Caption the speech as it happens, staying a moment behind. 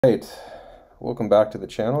Right, welcome back to the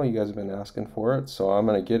channel. You guys have been asking for it, so I'm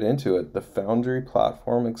going to get into it. The Foundry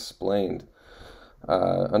Platform Explained,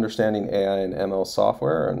 understanding AI and ML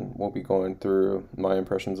software, and we'll be going through my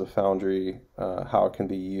impressions of Foundry, how it can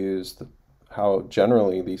be used, how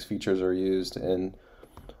generally these features are used, and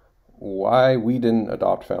why we didn't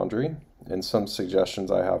adopt Foundry, and some suggestions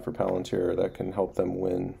I have for Palantir that can help them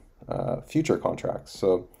win future contracts.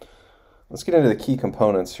 So let's get into the key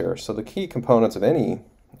components here. So the key components of any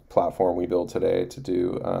platform we build today to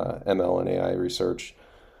do ML and AI research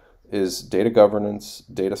is data governance,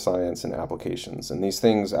 data science, and applications. And these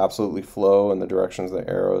things absolutely flow in the directions the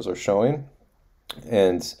arrows are showing.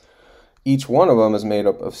 And each one of them is made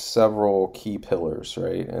up of several key pillars,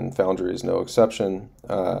 right? And Foundry is no exception.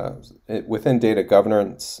 Within data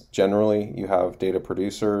governance, generally, you have data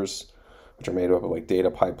producers, which are made up of like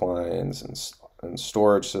data pipelines and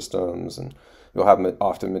storage systems, and you'll have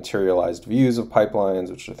often materialized views of pipelines,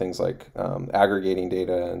 which are things like aggregating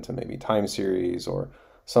data into maybe time series or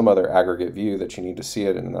some other aggregate view that you need to see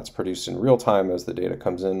it, and that's produced in real time as the data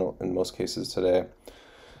comes in most cases today.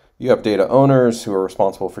 You have data owners who are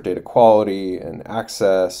responsible for data quality and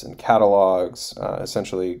access and catalogs,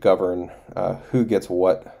 essentially govern who gets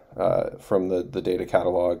what from the data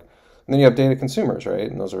catalog. And then you have data consumers, right?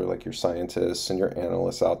 And those are like your scientists and your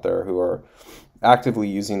analysts out there who are actively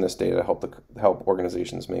using this data to help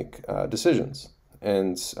organizations make decisions.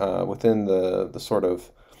 And within the sort of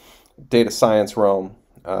data science realm,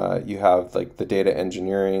 you have like the data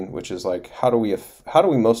engineering, which is like how do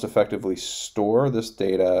we most effectively store this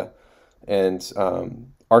data and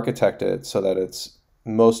architect it so that it's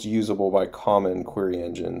most usable by common query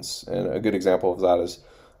engines. And a good example of that is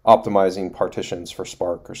optimizing partitions for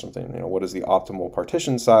Spark or something. What is the optimal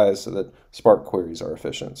partition size so that Spark queries are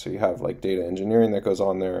efficient? So you have like data engineering that goes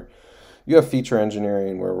on there. You have feature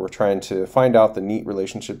engineering where we're trying to find out the neat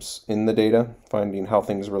relationships in the data, finding how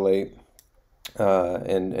things relate,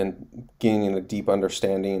 and gaining a deep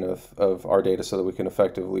understanding of our data so that we can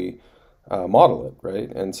effectively model it, right?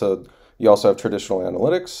 And so you also have traditional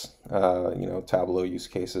analytics, Tableau use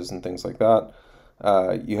cases and things like that.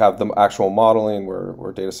 You have the actual modeling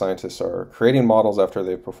where data scientists are creating models after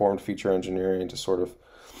they've performed feature engineering to sort of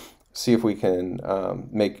see if we can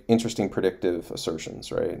make interesting predictive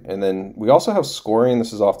assertions, right? And then we also have scoring.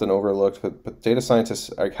 This is often overlooked, but data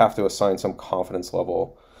scientists have to assign some confidence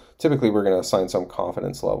level. Typically, we're going to assign some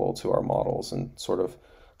confidence level to our models and sort of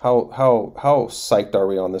how psyched are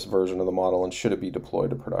we on this version of the model and should it be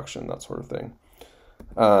deployed to production, that sort of thing.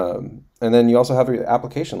 And then you also have the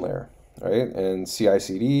application layer, right? And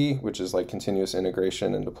CI/CD, which is like continuous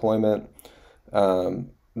integration and deployment.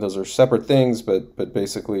 Those are separate things, but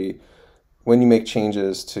basically when you make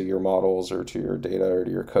changes to your models or to your data or to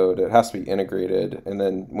your code, it has to be integrated. And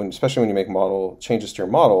then especially when you make changes to your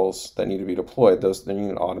models that need to be deployed, then you need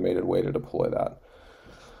an automated way to deploy that.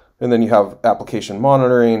 And then you have application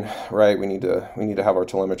monitoring, right? We need to have our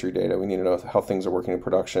telemetry data. We need to know how things are working in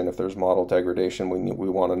production. If there's model degradation, we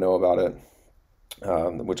want to know about it.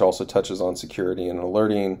 Which also touches on security and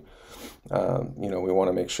alerting. We want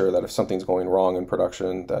to make sure that if something's going wrong in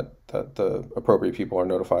production, that the appropriate people are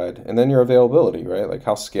notified. And then your availability, right? Like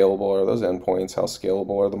how scalable are those endpoints? How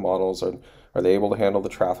scalable are the models? Are they able to handle the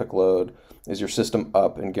traffic load? Is your system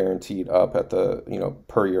up and guaranteed up at the,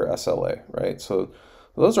 per your SLA, right? So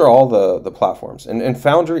those are all the platforms. And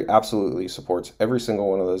Foundry absolutely supports every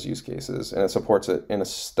single one of those use cases, and it supports it in a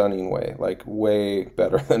stunning way, like way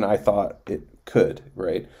better than I thought it could,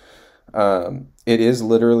 right? It is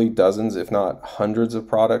literally dozens, if not hundreds of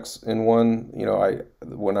products in one.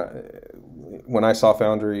 When I saw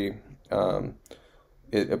Foundry,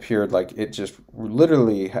 it appeared like it just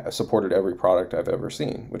literally supported every product I've ever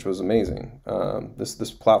seen, which was amazing.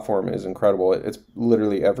 This platform is incredible. It's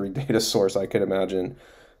literally every data source I could imagine,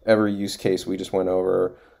 every use case we just went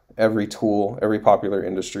over, every tool, every popular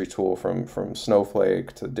industry tool from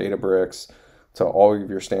Snowflake to Databricks to all of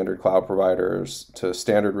your standard cloud providers to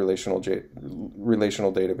standard relational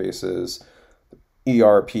databases,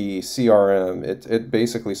 ERP, CRM. It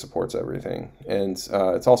basically supports everything, and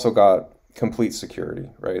it's also got complete security,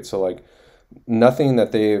 right? So like nothing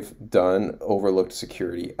that they've done overlooked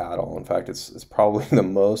security at all. In fact, it's probably the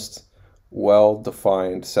most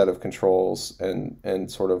well-defined set of controls and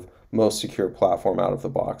sort of most secure platform out of the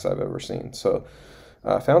box I've ever seen. So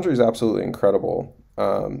Foundry is absolutely incredible.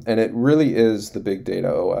 And it really is the big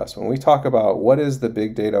data OS. When we talk about what is the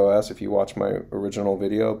big data OS, if you watch my original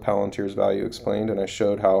video, Palantir's Value Explained, and I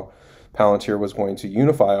showed how Palantir was going to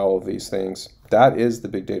unify all of these things, that is the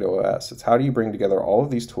big data OS. It's how do you bring together all of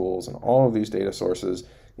these tools and all of these data sources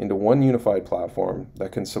into one unified platform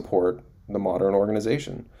that can support the modern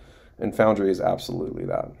organization. And Foundry is absolutely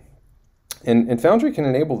that. And Foundry can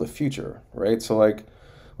enable the future, right? So like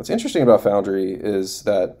what's interesting about Foundry is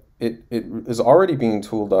that it is already being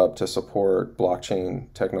tooled up to support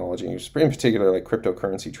blockchain technology, in particular like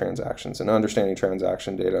cryptocurrency transactions and understanding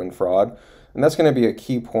transaction data and fraud. And that's going to be a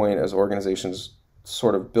key point as organizations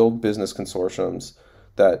sort of build business consortiums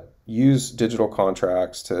that use digital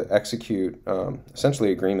contracts to execute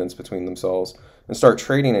essentially agreements between themselves and start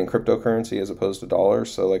trading in cryptocurrency as opposed to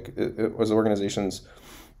dollars. So like as organizations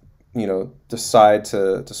decide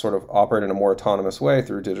to sort of operate in a more autonomous way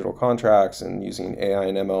through digital contracts and using AI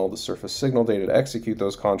and ML to surface signal data to execute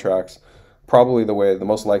those contracts, probably the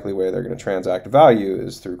most likely way they're going to transact value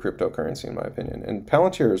is through cryptocurrency, in my opinion. And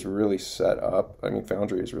Palantir is really set up,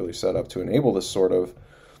 Foundry is really set up to enable this sort of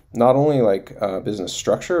not only like business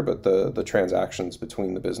structure, but the transactions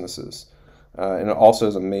between the businesses. And it also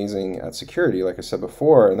is amazing at security, like I said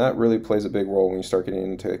before, and that really plays a big role when you start getting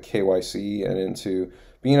into KYC and into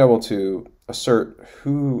being able to assert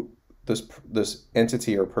who this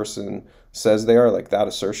entity or person says they are, like that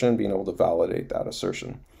assertion, being able to validate that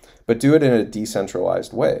assertion. But do it in a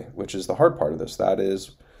decentralized way, which is the hard part of this. That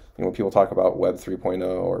is, when people talk about Web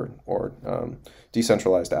 3.0 or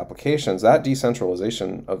decentralized applications, that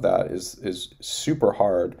decentralization of that is super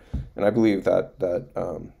hard. And I believe that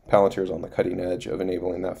Palantir is on the cutting edge of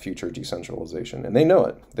enabling that future decentralization. And they know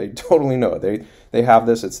it. They totally know it. They have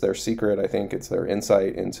this. It's their secret. I think it's their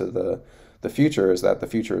insight into the future, is that the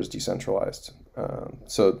future is decentralized.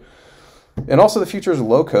 And also the future is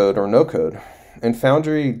low code or no code. And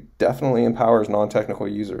Foundry definitely empowers non-technical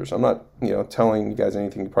users. I'm not, telling you guys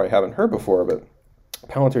anything you probably haven't heard before, but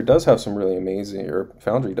Palantir does have some really amazing, or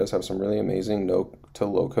Foundry does have some really amazing no to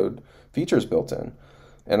low code features built in.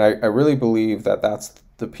 And I really believe that that's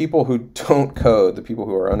the people who don't code, the people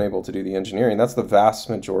who are unable to do the engineering, that's the vast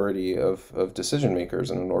majority of decision makers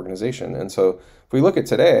in an organization. And so if we look at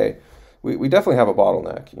today, we definitely have a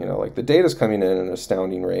bottleneck. Like the data is coming in at an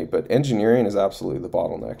astounding rate, but engineering is absolutely the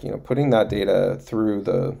bottleneck. Putting that data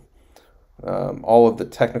through all of the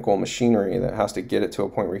technical machinery that has to get it to a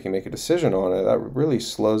point where you can make a decision on it, that really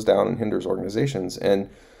slows down and hinders organizations. And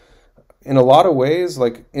in a lot of ways,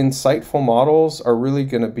 like insightful models are really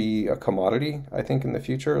going to be a commodity, I think, in the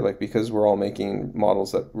future, like because we're all making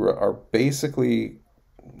models that are basically,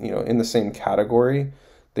 in the same category.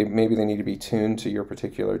 Maybe they need to be tuned to your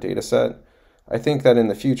particular data set. I think that in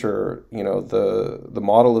the future, the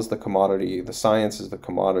model is the commodity, the science is the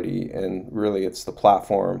commodity, and really it's the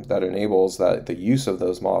platform that enables the use of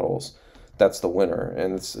those models that's the winner.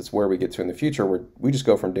 And it's where we get to in the future, where we just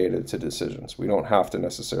go from data to decisions. We don't have to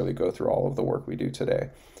necessarily go through all of the work we do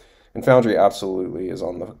today. And Foundry absolutely is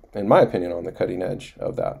in my opinion, on the cutting edge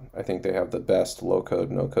of that. I think they have the best low code,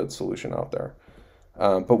 no code solution out there.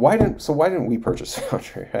 But why didn't we purchase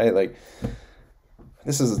Foundry, right? Like,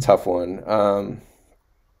 this is a tough one. To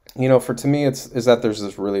me, is that there's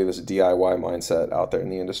this DIY mindset out there in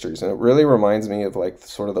the industries. And it really reminds me of like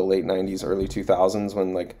sort of the late 90s, early 2000s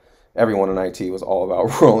when like everyone in IT was all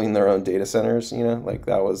about rolling their own data centers, like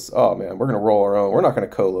that was, oh man, we're going to roll our own. We're not going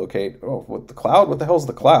to co-locate. Oh, with the cloud? What the hell's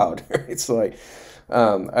the cloud? It's like,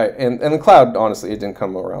 and the cloud, honestly, it didn't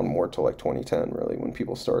come around more till like 2010, really, when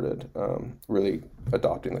people started really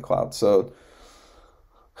adopting the cloud. So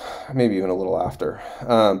maybe even a little after.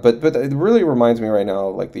 But it really reminds me right now,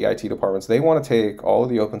 like the IT departments, they want to take all of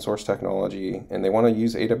the open source technology and they want to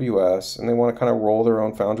use AWS and they want to kind of roll their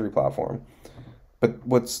own Foundry platform. But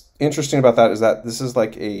what's interesting about that is that this is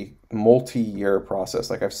like a multi-year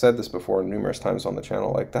process. Like I've said this before numerous times on the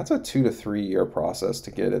channel, like that's a 2 to 3 year process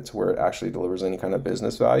to get it to where it actually delivers any kind of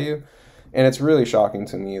business value. And it's really shocking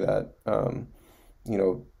to me that,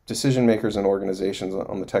 decision makers and organizations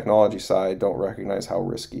on the technology side don't recognize how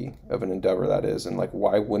risky of an endeavor that is. And like,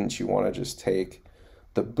 why wouldn't you want to just take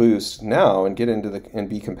the boost now and get into and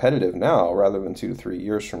be competitive now rather than 2 to 3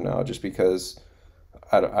 years from now, just because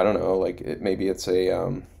I don't know, like maybe it's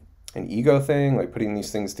an ego thing, like putting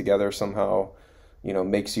these things together somehow,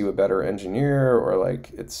 makes you a better engineer, or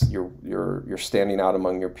like it's you're standing out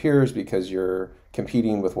among your peers because you're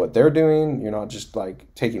competing with what they're doing. You're not just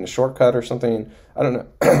like taking a shortcut or something. I don't know.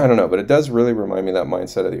 I don't know, but it does really remind me of that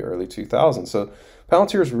mindset of the early 2000s. So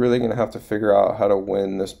Palantir is really going to have to figure out how to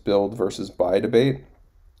win this build versus buy debate.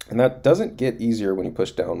 And that doesn't get easier when you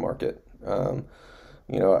push down market.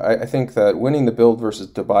 I think that winning the build versus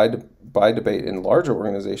buy debate in larger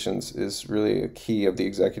organizations is really a key of the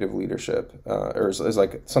executive leadership, or is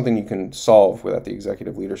like something you can solve at the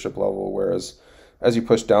executive leadership level. Whereas as you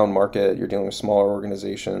push down market, you're dealing with smaller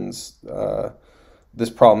organizations. This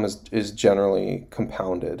problem is generally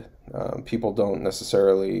compounded. People don't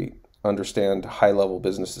necessarily understand high-level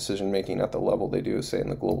business decision making at the level they do, say in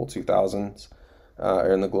the global 2000s,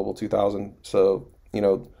 or in the global 2000. So,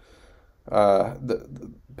 the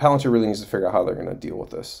Palantir really needs to figure out how they're going to deal with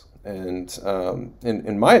this. And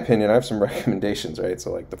in my opinion, I have some recommendations, right?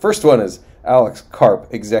 So like the first one is Alex Karp,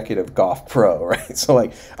 Executive Golf Pro, right? So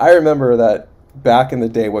like I remember that back in the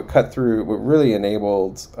day, what really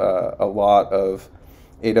enabled a lot of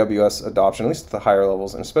AWS adoption, at least at the higher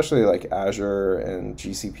levels, and especially like Azure and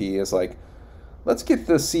GCP, is like, let's get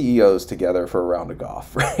the CEOs together for a round of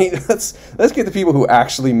golf, right? Let's get the people who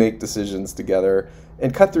actually make decisions together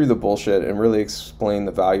and cut through the bullshit and really explain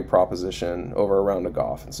the value proposition over a round of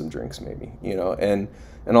golf and some drinks, maybe, And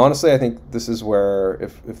honestly, I think this is where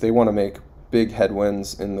if they want to make big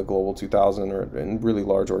headwinds in the global 2000 or in really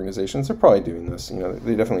large organizations, they're probably doing this.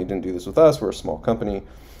 They definitely didn't do this with us. We're a small company.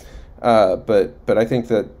 But I think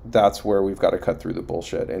that's where we've got to cut through the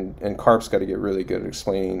bullshit, and Karp's got to get really good at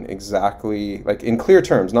explaining exactly, like in clear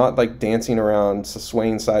terms, not like dancing around,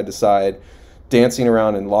 swaying side to side, dancing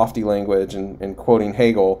around in lofty language and quoting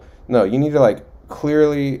Hegel. No, you need to like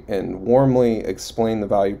clearly and warmly explain the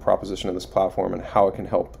value proposition of this platform and how it can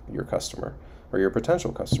help your customer or your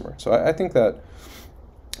potential customer. So I think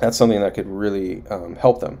that's something that could really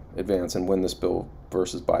help them advance and win this build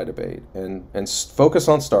versus buy debate, and focus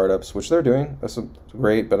on startups, which they're doing. That's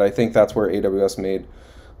great, but I think that's where AWS made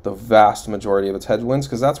the vast majority of its headwinds,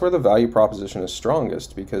 because that's where the value proposition is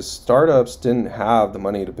strongest, because startups didn't have the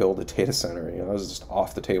money to build a data center. It was just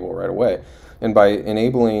off the table right away. And by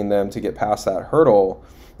enabling them to get past that hurdle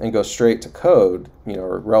and go straight to code,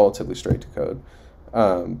 or relatively straight to code,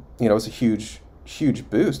 it was a huge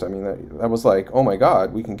boost. I mean, that was like, oh my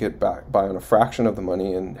God, we can get by on a fraction of the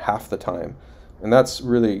money in half the time. And that's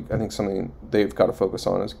really, I think, something they've got to focus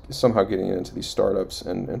on, is somehow getting into these startups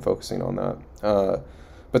and focusing on that.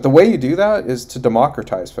 But the way you do that is to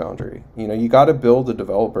democratize Foundry. You got to build a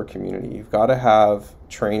developer community. You've got to have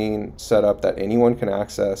training set up that anyone can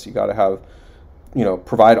access. You got to have,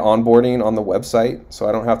 provide onboarding on the website, so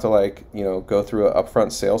I don't have to go through an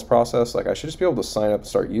upfront sales process. Like, I should just be able to sign up and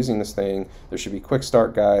start using this thing. There should be quick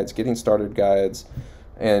start guides, getting started guides.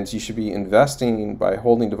 And you should be investing by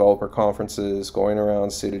holding developer conferences, going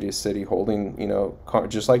around city to city, holding,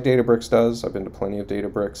 just like Databricks does. I've been to plenty of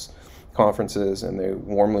Databricks conferences, and they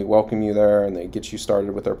warmly welcome you there, and they get you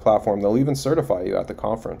started with their platform. They'll even certify you at the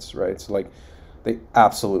conference, right? So they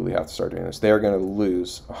absolutely have to start doing this. They are going to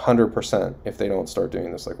lose 100% if they don't start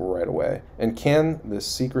doing this right away. And can this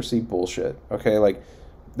secrecy bullshit, okay?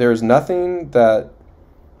 There's nothing that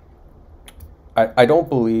I don't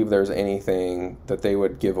believe there's anything that they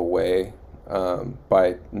would give away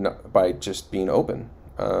by just being open.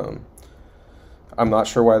 I'm not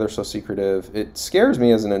sure why they're so secretive. It scares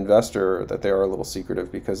me as an investor that they are a little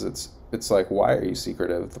secretive, because it's like, why are you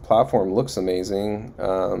secretive? The platform looks amazing.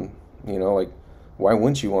 Why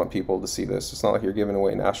wouldn't you want people to see this? It's not like you're giving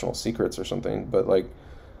away national secrets or something, but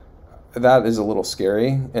that is a little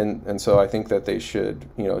scary, and so I think that they should,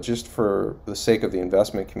 just for the sake of the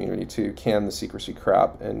investment community too, can the secrecy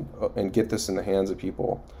crap and get this in the hands of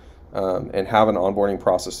people, and have an onboarding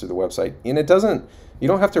process through the website. And you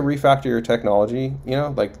don't have to refactor your technology.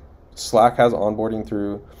 Slack has onboarding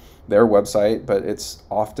through their website, but it's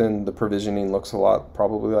often the provisioning looks a lot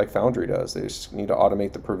probably like Foundry does. They just need to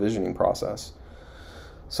automate the provisioning process.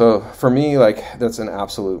 So for me, that's an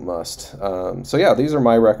absolute must. So yeah, these are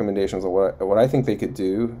my recommendations of what I think they could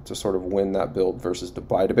do to sort of win that build versus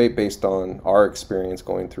buy debate based on our experience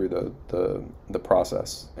going through the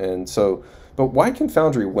process. And so, but why can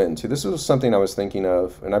Foundry win too? This was something I was thinking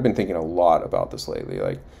of, and I've been thinking a lot about this lately.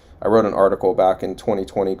 I wrote an article back in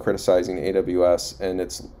 2020 criticizing AWS, and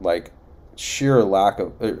it's sheer lack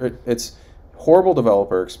of, it's horrible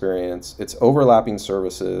developer experience, it's overlapping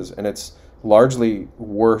services, and it's largely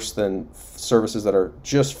worse than services that are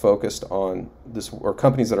just focused on this, or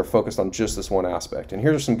companies that are focused on just this one aspect. And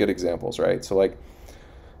here are some good examples, right? So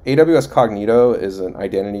AWS Cognito is an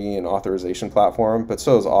identity and authorization platform, but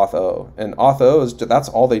so is Auth0. And Auth0 that's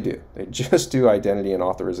all they do. They just do identity and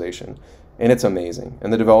authorization. And it's amazing.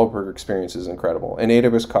 And the developer experience is incredible. And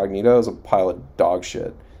AWS Cognito is a pile of dog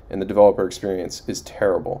shit. And the developer experience is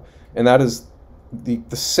terrible. And that is the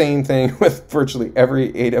same thing with virtually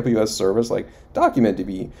every AWS service, like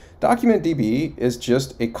DocumentDB. DocumentDB is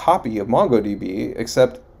just a copy of MongoDB,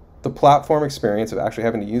 except the platform experience of actually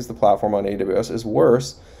having to use the platform on AWS is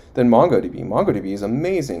worse than MongoDB. MongoDB is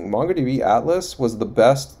amazing. MongoDB Atlas was the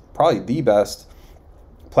best, probably the best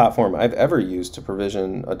platform I've ever used to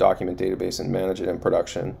provision a document database and manage it in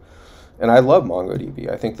production. And I love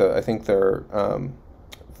MongoDB. I think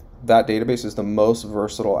that database is the most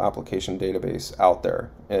versatile application database out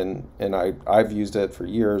there, and I've used it for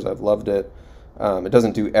years. I've loved it. It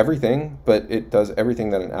doesn't do everything, but it does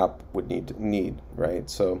everything that an app would need, right?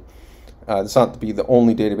 So it's not to be the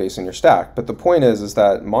only database in your stack, but the point is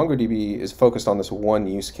that MongoDB is focused on this one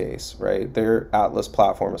use case, right? Their Atlas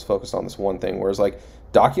platform is focused on this one thing, whereas like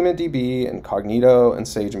DocumentDB and Cognito and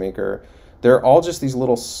SageMaker, they're all just these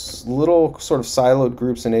little sort of siloed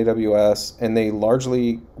groups in AWS, and they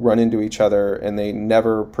largely run into each other, and they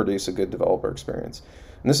never produce a good developer experience.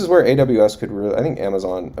 And this is where AWS could really, I think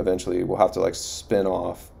Amazon eventually will have to like spin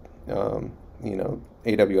off,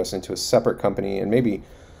 AWS into a separate company, and maybe,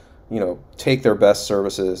 take their best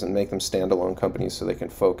services and make them standalone companies so they can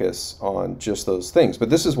focus on just those things. But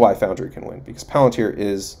this is why Foundry can win, because Palantir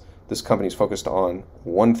is this company's focused on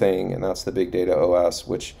one thing, and that's the big data OS,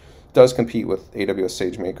 which does compete with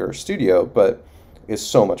AWS SageMaker Studio, but is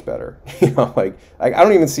so much better. Like I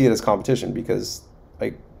don't even see it as competition, because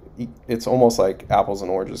like it's almost like apples and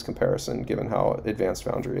oranges comparison, given how advanced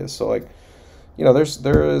Foundry is. So like,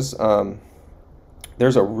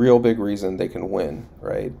 there's a real big reason they can win,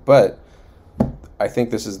 right? But I think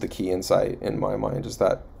this is the key insight in my mind, is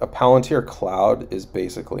that a Palantir cloud is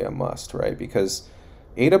basically a must, right? Because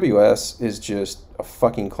AWS is just a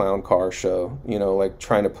fucking clown car show, like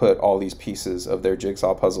trying to put all these pieces of their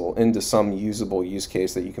jigsaw puzzle into some usable use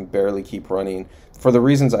case that you can barely keep running for the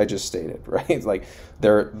reasons I just stated, right? Like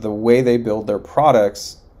the way they build their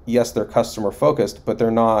products, yes, they're customer focused, but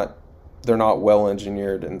they're not well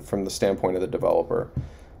engineered, and from the standpoint of the developer.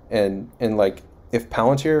 And like, if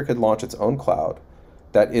Palantir could launch its own cloud,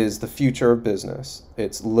 that is the future of business.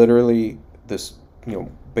 It's literally this,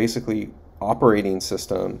 basically operating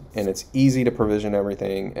system, and it's easy to provision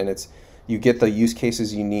everything, and you get the use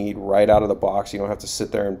cases you need right out of the box. You don't have to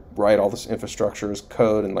sit there and write all this infrastructure as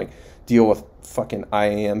code and like deal with fucking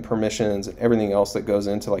IAM permissions and everything else that goes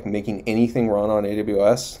into like making anything run on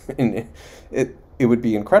AWS. And it would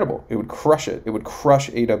be incredible. It would crush it. It would crush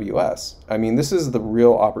AWS. I mean, this is the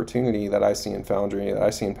real opportunity that I see in Foundry, that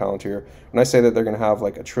I see in Palantir. When I say that they're going to have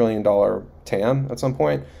like $1 trillion TAM at some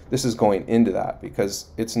point, this is going into that, because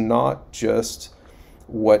it's not just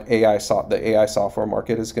what the AI software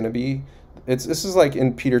market is going to be. This is like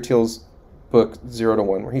in Peter Thiel's book 0 to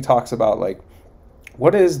 1, where he talks about like,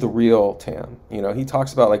 what is the real TAM? He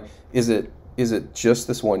talks about like, is it just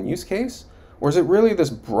this one use case? Or is it really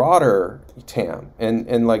this broader TAM?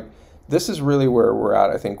 And like, this is really where we're at,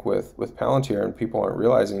 I think, with Palantir, and people aren't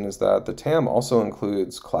realizing, is that the TAM also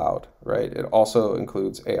includes cloud, right? It also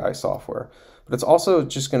includes AI software, but it's also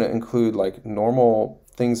just going to include like normal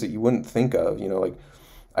things that you wouldn't think of, like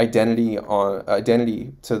identity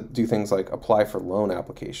to do things like apply for loan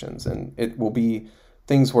applications. And it will be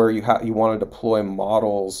things where you want to deploy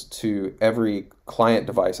models to every client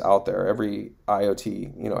device out there, every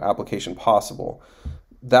IoT application possible.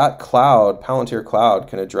 That cloud, Palantir Cloud,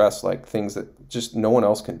 can address like things that just no one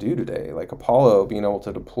else can do today, like Apollo being able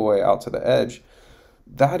to deploy out to the edge.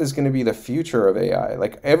 That is going to be the future of AI.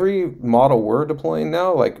 Like every model we're deploying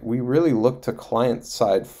now, like we really look to client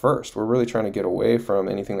side first. We're really trying to get away from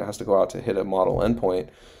anything that has to go out to hit a model endpoint.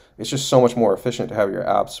 It's just so much more efficient to have your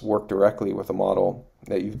apps work directly with a model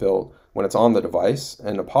that you've built when it's on the device.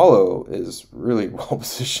 And Apollo is really well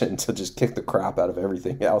positioned to just kick the crap out of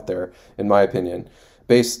everything out there, in my opinion.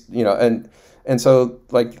 And so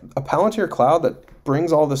like a Palantir cloud that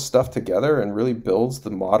brings all this stuff together and really builds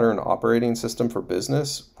the modern operating system for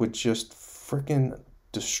business would just freaking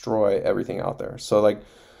destroy everything out there. So like,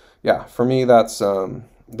 yeah, for me, that's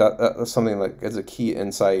that's something like is a key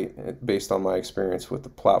insight based on my experience with the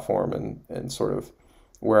platform and sort of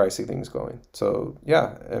where I see things going. So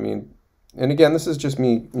yeah, I mean, and again, this is just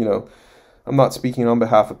me, I'm not speaking on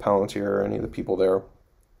behalf of Palantir or any of the people there.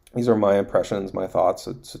 These are my impressions, my thoughts,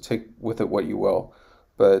 so take with it what you will.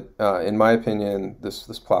 But in my opinion,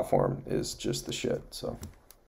 this platform is just the shit, so.